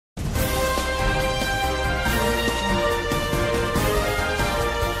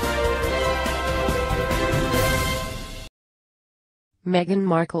Meghan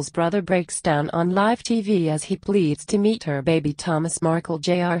Markle's brother breaks down on live TV as he pleads to meet her baby Thomas Markle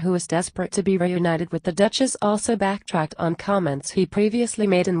Jr., who is desperate to be reunited with the Duchess. Also backtracked on comments he previously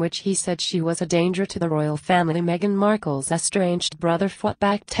made in which he said she was a danger to the royal family. Meghan Markle's estranged brother fought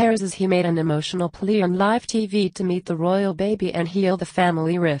back tears as he made an emotional plea on live TV to meet the royal baby and heal the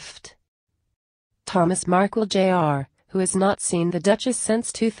family rift. Thomas Markle Jr., who has not seen the Duchess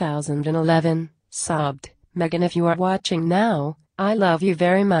since 2011, sobbed, "Meghan, if you are watching now, I love you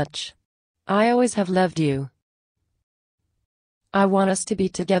very much. I always have loved you. I want us to be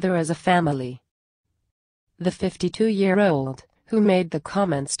together as a family." The 52-year-old, who made the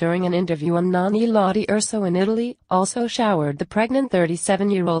comments during an interview on Nani Lodi Urso in Italy, also showered the pregnant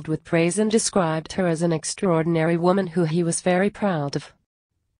 37-year-old with praise and described her as an extraordinary woman who he was very proud of.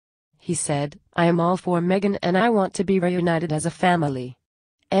 He said, "I am all for Meghan and I want to be reunited as a family.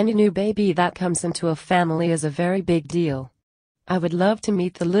 Any new baby that comes into a family is a very big deal. I would love to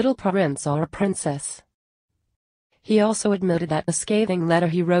meet the little prince or princess." He also admitted that the scathing letter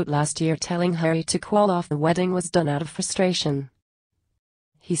he wrote last year telling Harry to call off the wedding was done out of frustration.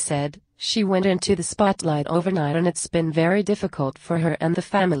 He said, "She went into the spotlight overnight and it's been very difficult for her and the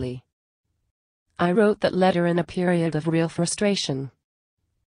family. I wrote that letter in a period of real frustration.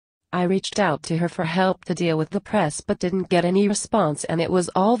 I reached out to her for help to deal with the press but didn't get any response and it was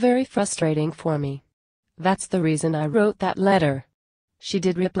all very frustrating for me. That's the reason I wrote that letter." She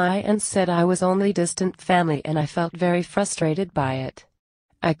did reply and said, "I was only distant family and I felt very frustrated by it.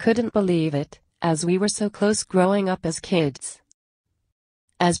 I couldn't believe it, as we were so close growing up as kids."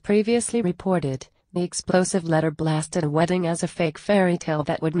 As previously reported, the explosive letter blasted a wedding as a fake fairy tale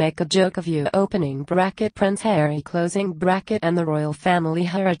that would make a joke of you opening bracket Prince Harry closing bracket and the royal family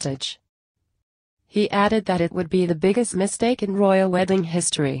heritage. He added that it would be the biggest mistake in royal wedding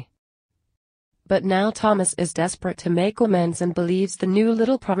history. But now Thomas is desperate to make amends and believes the new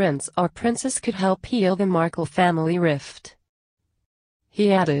little prince or princess could help heal the Markle family rift.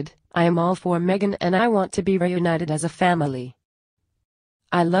 He added, "I am all for Meghan and I want to be reunited as a family.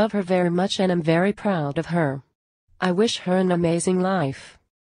 I love her very much and am very proud of her. I wish her an amazing life.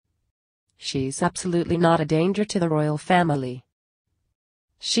 She's absolutely not a danger to the royal family.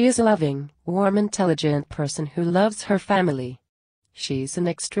 She is a loving, warm, intelligent person who loves her family. She's an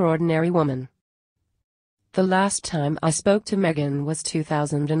extraordinary woman. The last time I spoke to Meghan was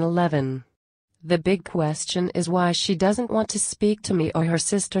 2011. The big question is why she doesn't want to speak to me or her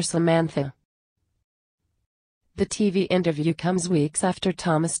sister Samantha." The TV interview comes weeks after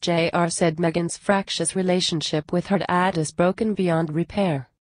Thomas Jr. said Meghan's fractious relationship with her dad is broken beyond repair.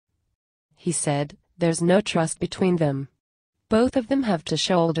 He said, "There's no trust between them. Both of them have to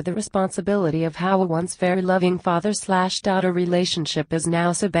shoulder the responsibility of how a once very loving father-daughter relationship is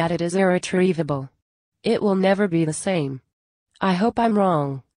now so bad it is irretrievable. It will never be the same. I hope I'm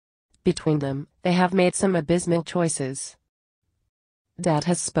wrong. Between them, they have made some abysmal choices. Dad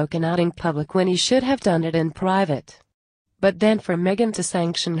has spoken out in public when he should have done it in private. But then for Meghan to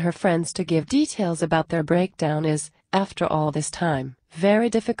sanction her friends to give details about their breakdown is, after all this time, very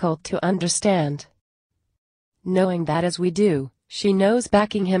difficult to understand. Knowing that as we do, she knows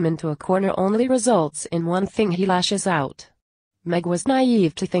backing him into a corner only results in one thing: he lashes out. Meg was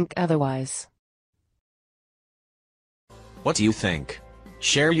naive to think otherwise." What do you think?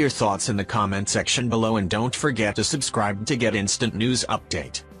 Share your thoughts in the comment section below and don't forget to subscribe to get instant news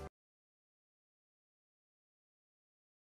update.